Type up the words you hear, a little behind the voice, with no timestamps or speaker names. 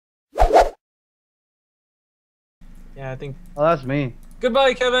Yeah, I think. Oh, that's me.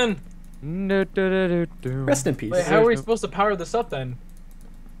 Goodbye, Kevin. Rest in peace. Wait, how are we supposed to power this up then?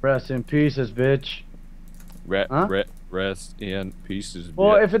 Rest in pieces, bitch. Huh? Rest in pieces.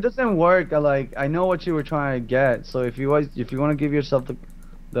 Well, bitch. if it doesn't work, I know what you were trying to get. So if you want to give yourself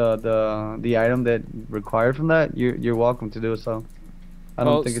the item that required from that, you're welcome to do so. I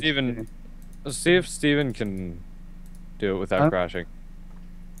don't think Steven, let's see if Steven can do it without crashing.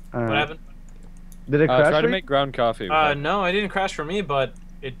 All right. What happened? Did it crash? Try to make ground coffee. No, I didn't crash for me, but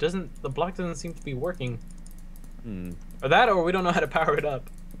it doesn't. The block doesn't seem to be working. Or that, or we don't know how to power it up.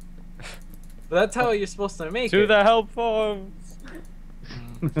 But that's how you're supposed to make it. To the help forms.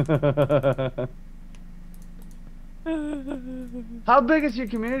 How big is your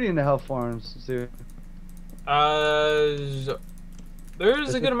community in the health forums, Steve? There's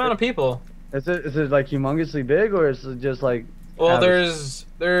a good amount of people. Is it like humongously big, or is it just like? Well, average?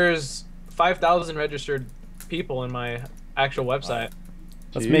 there's 5,000 registered people in my actual website.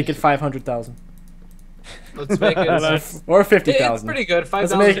 Let's make it 500,000. Let's make it or 50,000. It's pretty good.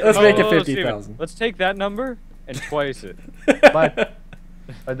 5,000. Let's make it 50,000. Let's take that number and twice it.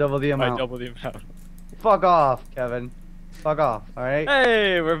 By double the amount. By double the amount. Fuck off, Kevin. Fuck off. All right.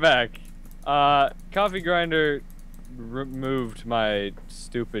 Hey, we're back. Coffee grinder removed my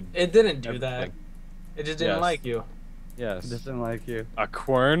stupid. It didn't do that. thing. It just didn't like you. Yes. It doesn't like you. A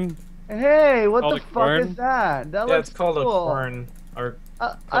quern. Hey, what Called the a fuck quern? is that? That Yeah, looks it's called cool. a quern. Or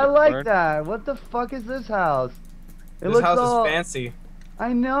I a like quern? that. What the fuck is this house? It this looks house all... is fancy.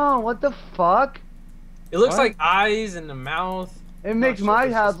 I know. What the fuck? It looks What? like eyes in the mouth. It makes sure my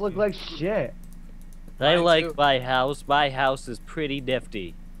this house is look me. like shit. I Mine like too. my house. My house is pretty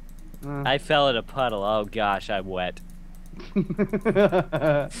nifty. I fell in a puddle. Oh gosh, I'm wet.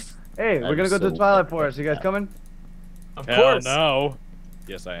 Hey, we're I'm gonna go to so the Twilight wet Forest. You guys now. coming? Of Hell course. no.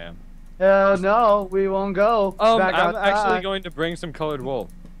 Yes, I am. Hell no, we won't go. Back I'm actually outside. going to bring some colored wool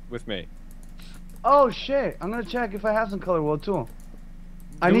with me. Oh shit! I'm gonna check if I have some color wool too.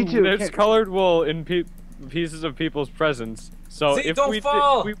 I need to. There's colored wool in pieces of people's presents. So See, if don't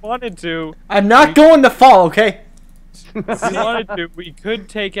fall. we wanted to, I'm not going to fall, okay? if we wanted to, we could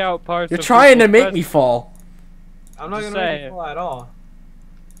take out parts. You're of trying to people's make me presents. fall. I'm not Just gonna make saying. you fall at all.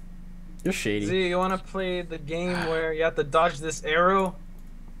 You're shady. Z, you wanna play the game where you have to dodge this arrow?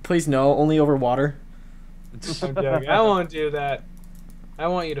 Please no, only over water. Okay, I won't do that. I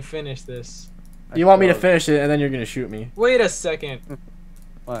want you to finish this. You want me to finish it, and then you're gonna shoot me. Wait a second.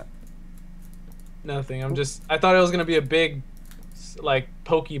 What? Nothing. I thought it was gonna be a big, like,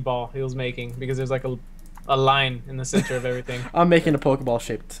 pokeball he was making because there's like a line in the center of everything. I'm making a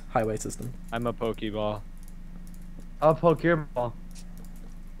Pokeball-shaped highway system. I'm a pokeball. I'll poke your ball.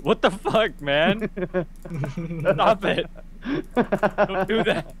 What the fuck, man? Stop it! Don't do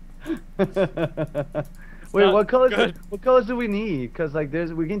that. Wait, not what colors? good. What colors do we need? Cause like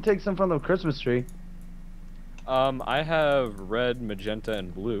we can take some from the Christmas tree. I have red, magenta,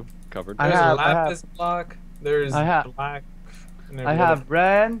 and blue covered. There's I a lapis have- block. There's I have- black. And I every have other-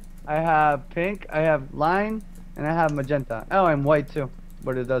 red, I have pink, I have lime, and I have magenta. Oh, and white too,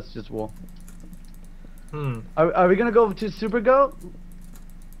 but that's just wool. Are we gonna go to Super Goat?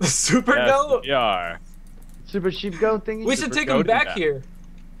 Super Yes, goat. we are. Super Sheep Goat thingy? We should Super take him goat back back. here.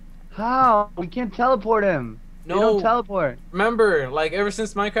 How? We can't teleport him. No. We don't teleport. Remember, like ever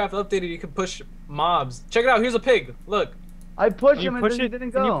since Minecraft updated, you can push mobs. Check it out. Here's a pig. Look. I pushed Can you him and push then he it?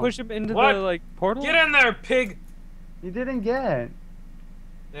 didn't Can go. you push him into What? the like portal? Get in there, pig. He didn't get.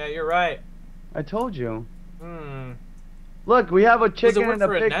 Yeah, you're right. I told you. Hmm. Look, we have a Does it chicken work and a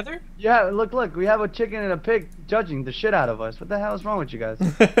for a pig. nether? Yeah, look, we have a chicken and a pig judging the shit out of us. What the hell is wrong with you guys?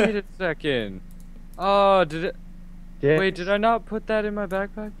 Wait a second. Oh, did it? Yeah. Wait, did I not put that in my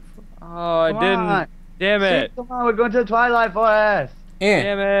backpack? Oh, I Come didn't. on. Damn it. See, come on, we're going to the Twilight Forest.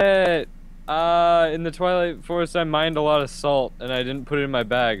 Damn it. In the Twilight Forest, I mined a lot of salt, and I didn't put it in my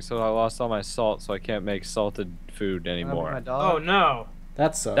bag, so I lost all my salt, so I can't make salted food My anymore. Oh dog. no.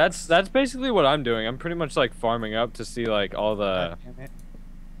 That sucks. That's basically what I'm doing. I'm pretty much like farming up to see like all the Damn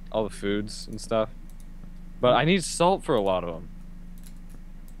it. foods and stuff. But I need salt for a lot of them.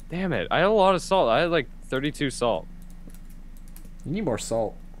 Damn it. I had a lot of salt. I had like 32 salt. You need more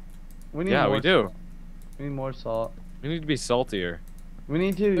salt. We need Yeah, more we do. Salt. We need more salt. We need to be saltier. We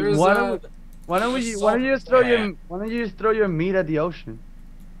need to. There's Why a- don't you salt just throw your lamp. Why don't you just throw your meat at the ocean?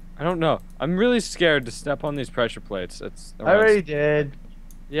 I don't know. I'm really scared to step on these pressure plates. It's I already did.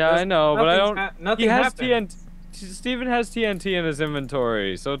 Yeah, I know, but I don't. Nothing He has happened. TNT. Steven has TNT in his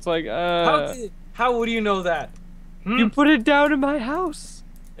inventory, so it's like, How would you know that? you put it down in my house.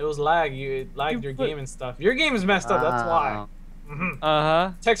 It was lag. It lagged You your put- game and stuff. Your game is messed up. That's why. Wow. Mhm. Uh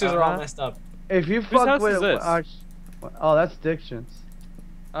huh. Textures are all messed up. If you Whose fuck house with is this? Oh, that's dictions.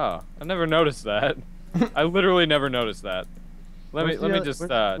 Oh, I never noticed that. I literally never noticed that. Let me just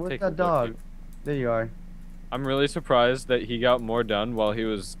where's take that a dog? look. There you are. I'm really surprised that he got more done while he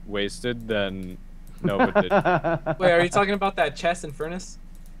was wasted than Nova did. Wait, are you talking about that chest and furnace?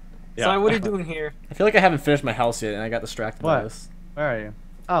 Yeah. So what are you doing here? I feel like I haven't finished my house yet, and I got distracted by What? this. Where are you?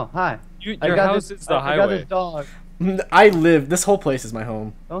 Oh, hi. Your I got house this, is the I got highway. this dog. I live. This whole place is my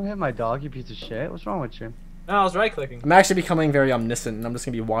home. Don't hit my dog, you piece of shit. What's wrong with you? No, I was right clicking. I'm actually becoming very omniscient, and I'm just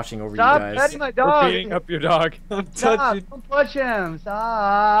gonna be watching over Stop you guys. petting my We're dog. beating up your dog. I'm Stop! touching. Don't touch him.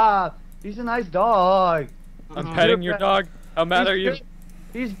 Stop. He's a nice dog. I'm Mhm. petting your dog. How mad are you?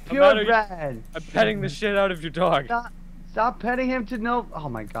 He's mad are you? purebred. I'm petting the shit out of your dog. Stop petting him to no. Oh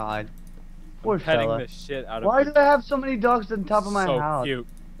my god. Poor Petting fella. the shit out of Why your do I have so many dogs on top of my so house? cute.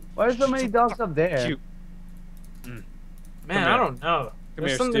 Why are so many dogs up there? Cute. Man, Come I here. don't know.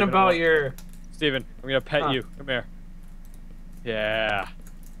 There's here, something Steven, I about want- your. Steven, I'm gonna pet Huh. you. Come here. Yeah.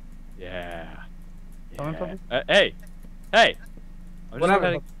 Yeah. Come on, puppy. Hey. Hey. I'm just Whatever.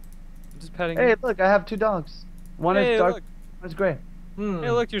 petting. I'm just petting. Hey, look, I have 2 dogs. One Hey, is dark, look. one is gray. Hmm.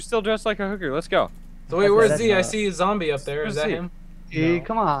 Hey, look, you're still dressed like a hooker. Let's go. So wait, where's That's Z? I not- see a zombie up there. Is that Where's Z? him? Hey, No.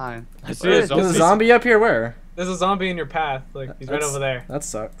 come on. I see Where a is There's a zombie. zombie up here. Where? There's a zombie in your path. Like he's right That's- over there. That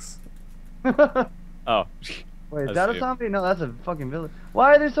sucks. Wait, Oh. is I that see. a zombie? No, that's a fucking village.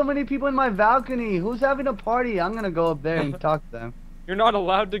 Why are there so many people in my balcony? Who's having a party? I'm gonna go up there and talk to them. You're not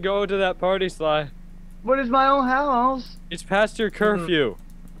allowed to go to that party, Sly. What is my own house? It's past your curfew.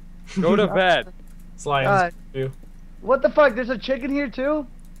 Go to bed. Slime. God. you. What the fuck? There's a chicken here too?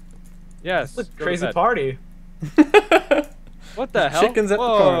 Yes. It's a go to crazy bed. party. What the hell? Chickens at the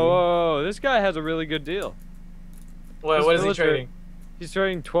whoa, party. whoa, this guy has a really good deal. What This is he villager- trading? He's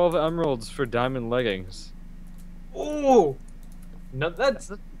trading 12 emeralds for diamond leggings. Ooh. No, that's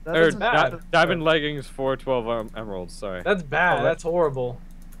That Or doesn't bad. sound- diamond leggings for 12 emeralds, sorry. that's bad. Oh, That's horrible.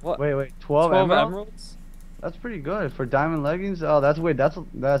 What? Wait, 12 12 emeralds? emeralds? That's pretty good for diamond leggings. Oh, that's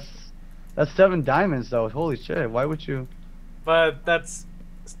 7 diamonds though. Holy shit! Why would you? But that's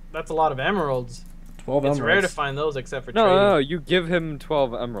a lot of emeralds. 12 It's rare to emeralds. find those except for No, trading. no, you give him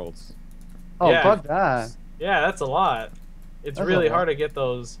 12 emeralds. Oh, Yeah. fuck that. Yeah, that's a lot. It's That's a really lot. hard to get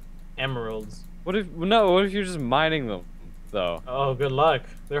those emeralds. What if you're just mining them, though? Oh, good luck.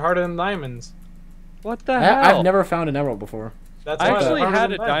 They're harder than diamonds. What the hell? I've never found an emerald before. That's I why they're actually harder had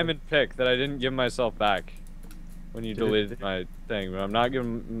than a diamond pick that I didn't give myself back when you Did it- deleted my thing, but I'm not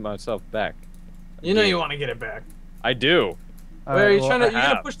giving myself back. You know you want to get it back. I do. All Wait, are right, you well, trying to? I You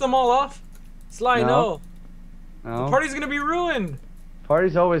gonna have. push them all off? Sly, No. no. No. The party's gonna be ruined.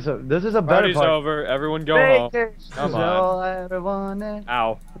 Party's always. This is a better Party's party. over. Everyone go home. Vacation's Come on. all I ever wanted.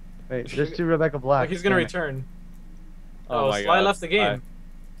 Ow. Wait, there's 2 Rebecca Black. Like he's gonna Damn it. return. Oh, Oh, my Sly God. left the game.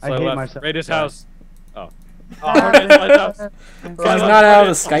 I Sly hate left. myself. Raid his Yeah. house. Oh. Oh, Raid Sly's house. He's not out of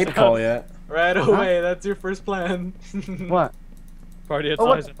the Skype call yet. right away. That's your first plan. What? Party at Oh,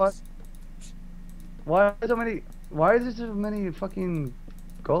 what Sly's the house. Why are so many? Why is there so many fucking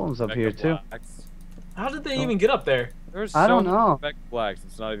golems up here too? Blacks. How did they even get up there? There's I so don't many know. Rebecca Blacks.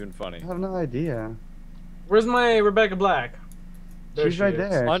 It's not even funny. I have no idea. Where's my Rebecca Black? There She's she right is.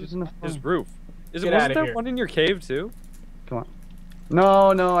 there. On She's in the his front. roof. Is it? Get Wasn't outta there here. one in your cave too?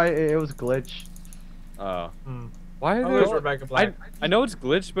 No, it was glitch. Oh. Hmm. Why are Oh, there? there's Rebecca Black. I know it's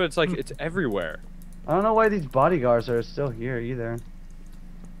glitched, but it's like it's everywhere. I don't know why these bodyguards are still here either.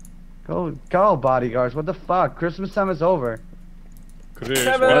 Go bodyguards! What the fuck? Christmas time is over.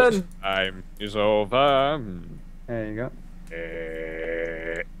 Kevin! time is over. There you go.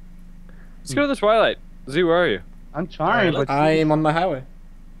 Let's go to the Twilight. Z, where are you? I'm trying, Alright, but I am on my highway.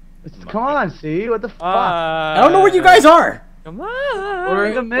 come on, see what the fuck? I don't know where you guys are. Come on. We're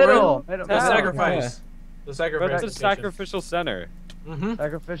in the middle. The town. sacrifice. The We're sacrifice. at the sacrificial center. Mm-hmm.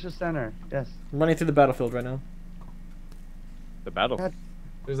 Sacrificial center. Yes. I'm running through the battlefield right now. The battle. God.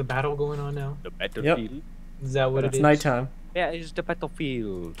 There's a battle going on now. The battlefield. Is that what But it it's is? nighttime. Yeah, it's the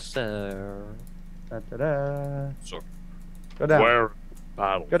battlefield, sir. Da-da-da. So, Go down. where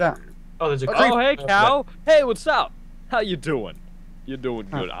battle? Go down. Oh, there's a creep. Oh, hey, cow. Hey, what's up? How you doing? You doing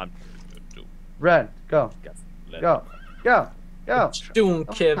good? I'm good too. Red. Go. Go. Go. Go. What you doing,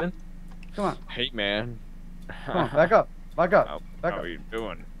 Kevin? Come on. Hey, man. Come on. Back up. Back up. How, Back how up. are you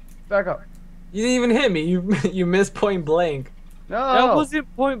doing? Back up. You didn't even hit me. You missed point blank. No. That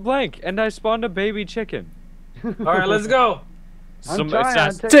wasn't point blank, and I spawned a baby chicken. All right, let's go. I'm trying, I'm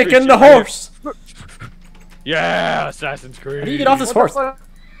Assassin's taking- Taking the horse. Yeah, Assassin's Creed. How do you get off this What the horse? fuck?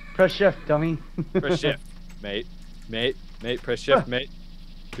 Press shift, dummy. Press shift, mate. Mate, press shift, mate.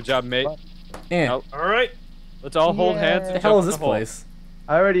 Good job, mate. Eh. Nope. All right. Let's all hold hands. Yeah. And What the hell jump is in this the hole. place?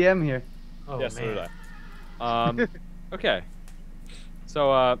 I already am here. Oh Yeah, so man. did I. Okay.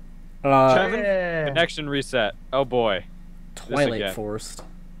 So, Kevin? Yeah. connection reset. Oh boy. Twilight again. Forest.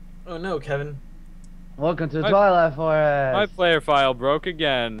 Oh no, Kevin. Welcome to the My- Twilight Forest. My player file broke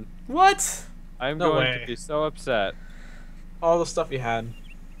again. What? I'm No going way. to be so upset. All the stuff you had.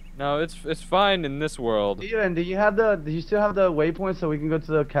 No, it's fine in this world. Steven, do you still have the waypoint so we can go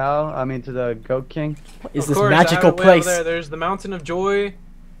to the to the Goat King? What is Of this course, I have magical it way over place? there. There's the Mountain of Joy,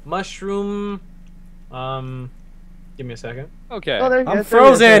 Mushroom. Give me a second. Okay. Oh, there you go, I'm there you go,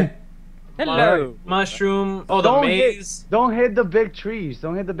 frozen. Hello. Mushroom. Oh, the Don't maze. Don't hit the big trees.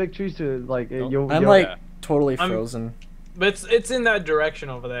 Don't hit the big trees to like you'll. I'm you'll- like Yeah. totally I'm- frozen. But it's in that direction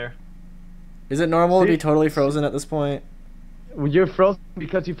over there. Is it normal to See- be totally frozen at this point? You're frozen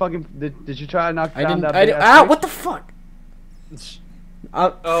because you fucking did you try to knock I down didn't. that I big did, ass ah! tree? What the fuck?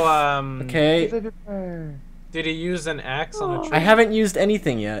 Oh, Okay. did he use an axe on a tree? I haven't used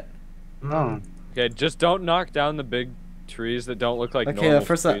anything yet. Oh. Okay, just don't knock down the big trees that don't look like Okay, normal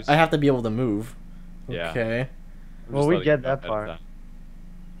first trees. I have to be able to move. Yeah. Okay. Well, we get that part.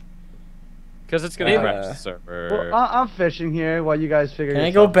 Because it's gonna Maybe- crash the server. Well, I'm fishing here while you guys figure. Can I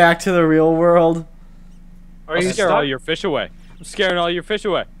yourself go back to the real world? Are I'll you scare all stuck? your fish away. I'm scaring all your fish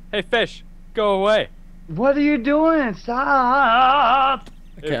away. Hey, fish, go away. What are you doing? Stop!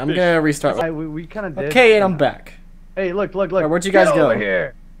 Okay, Hey, I'm fish. gonna restart. We kind of did. Okay, and I'm back. Hey, look. Alright, where'd you guys Get go? Over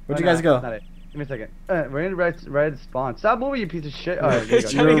here. Where'd Oh, you guys no, go? that's not it. Give me a second. We're in right spawn. Stop moving, you piece of shit. Alright, there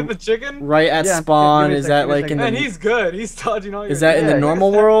He's you trying go. to get the chicken? Right at Yeah, spawn. give me a Is second, that give me a like in second. Man, the? he's good. He's dodging all your Is that in Yeah, the yeah.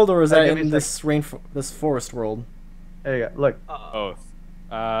 normal world or is Alright, that give me in a this this forest world? There you go. Look. Both.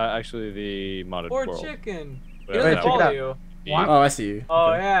 Actually, the modded Poor world. chicken. He Whatever doesn't that check it follow out. you. Oh, I see you.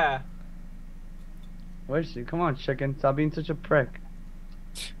 Oh, Okay. yeah. Where's she? Come on, chicken. Stop being such a prick.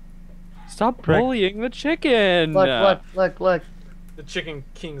 Stop Prick. bullying the chicken. Look. The chicken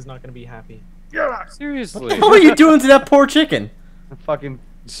king's not gonna be happy. Seriously. What are you doing to that poor chicken? I'm fucking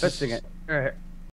fisting it. Right here.